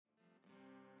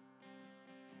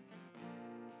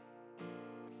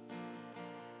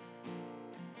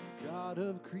God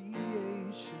of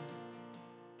creation,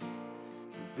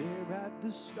 there at the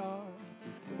start,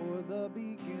 before the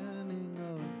beginning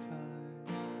of time.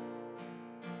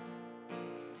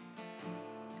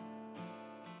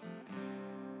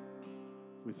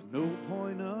 With no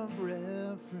point of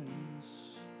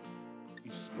reference,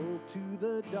 you spoke to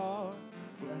the dark,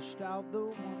 fleshed out the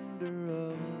wonder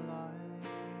of life.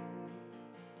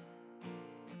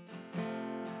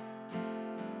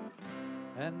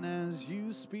 And as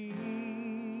you speak,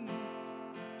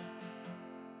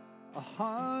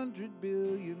 100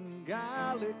 billion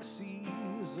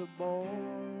galaxies are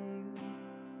born.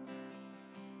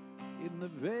 In the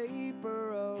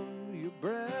vapor of your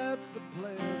breath, the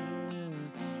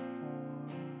planets form.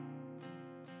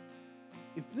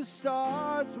 If the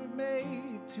stars were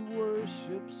made to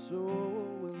worship, so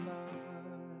will I.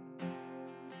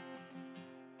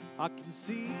 I can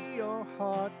see your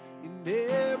heart in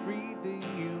everything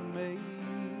you made.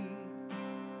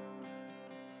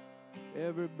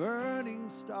 Every burning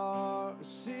star, a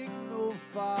signal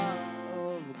fire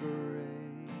of grace.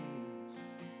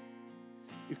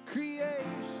 Your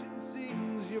creation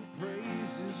sings your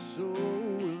praises so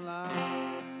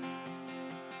loud.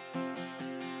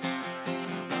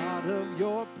 God of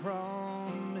your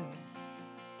promise,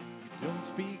 you don't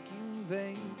speak in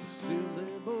vain, a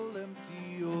syllable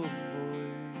empty your voice.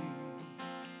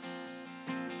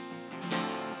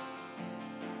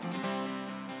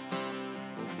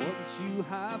 You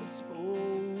have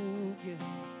spoken,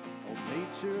 all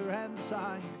nature and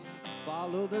science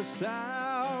follow the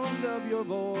sound of your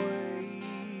voice.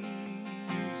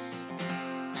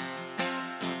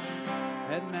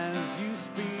 And as you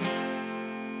speak,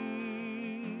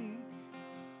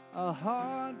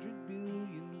 100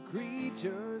 billion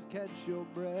creatures catch your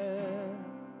breath,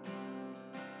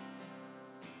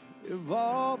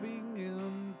 evolving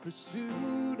in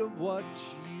pursuit of what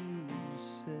you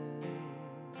said.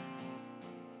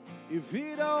 If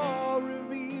it all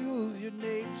reveals your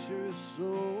nature, so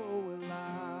will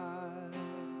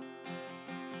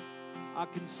I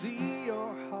can see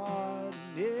your heart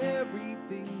in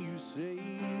everything you say.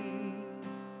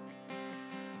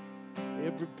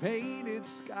 Every painted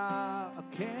sky, a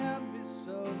canvas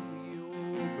of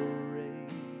your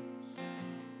grace.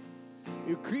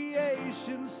 Your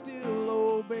creation still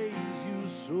obeys you,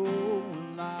 so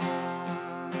will I.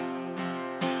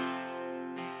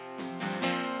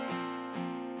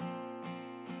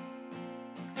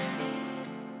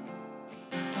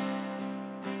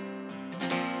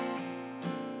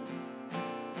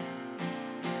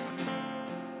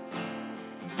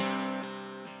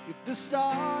 The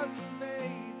stars were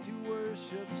made to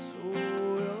worship, so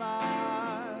will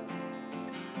I.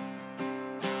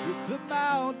 If the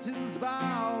mountains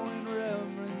bow in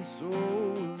reverence, so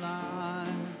will I.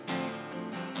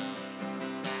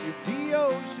 If the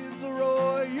oceans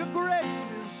roar your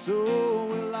greatness, so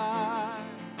will I.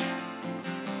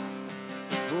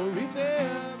 For if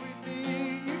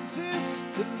everything exists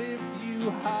to lift you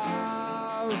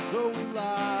high, so will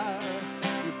I.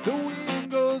 If the wind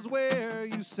goes where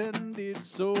you send it,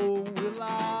 so will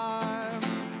I.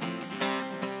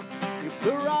 If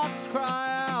the rocks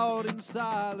cry out in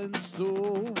silence, so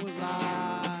will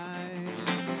I.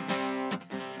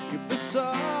 If the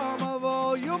sum of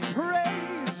all your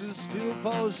praises still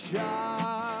falls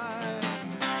shy,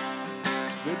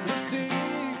 then we'll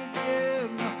sing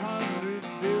again 100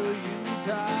 billion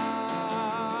times.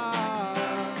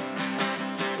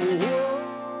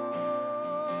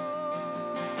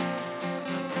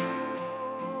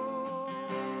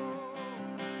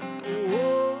 Oh,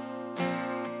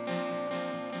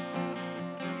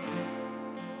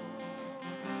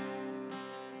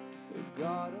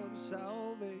 God of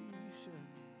salvation,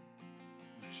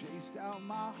 you chased out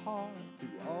my heart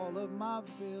through all of my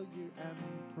failure and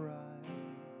pride.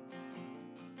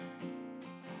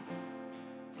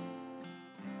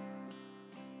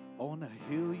 On a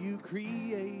hill you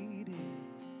created,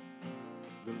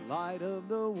 the light of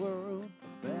the world,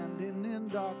 abandoned in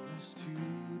darkness to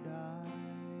die.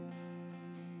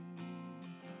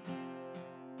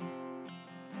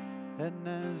 And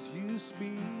as you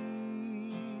speak,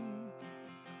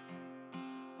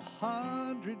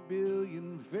 100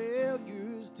 billion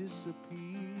failures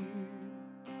disappear.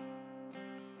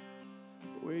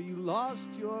 Where you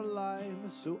lost your life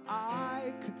so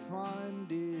I could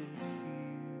find it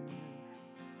here.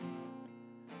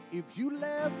 If you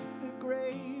left the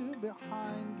grave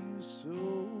behind you, so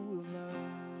will I.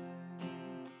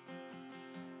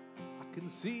 I can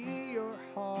see your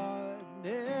heart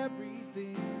in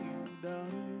everything you've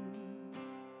done.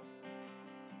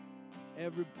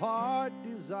 Every part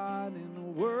designed in a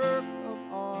work of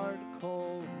art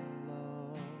called love.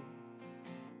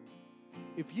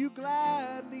 If you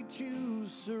gladly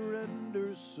choose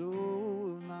surrender, so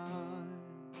will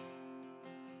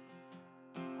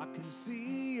I can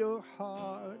see your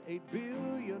heart 8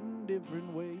 billion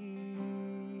different ways.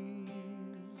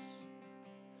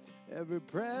 Every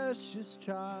precious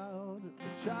child,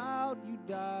 the child you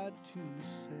died to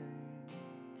save.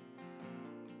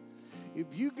 If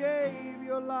you gave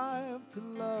your life to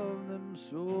love them,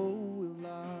 so will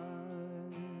I.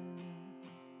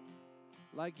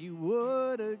 Like you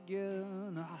would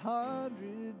again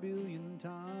 100 billion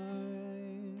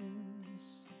times.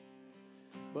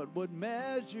 But what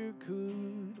measure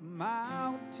could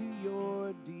amount to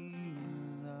your desire?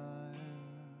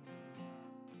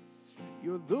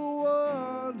 You're the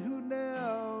one who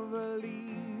never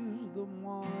leaves, the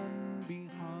one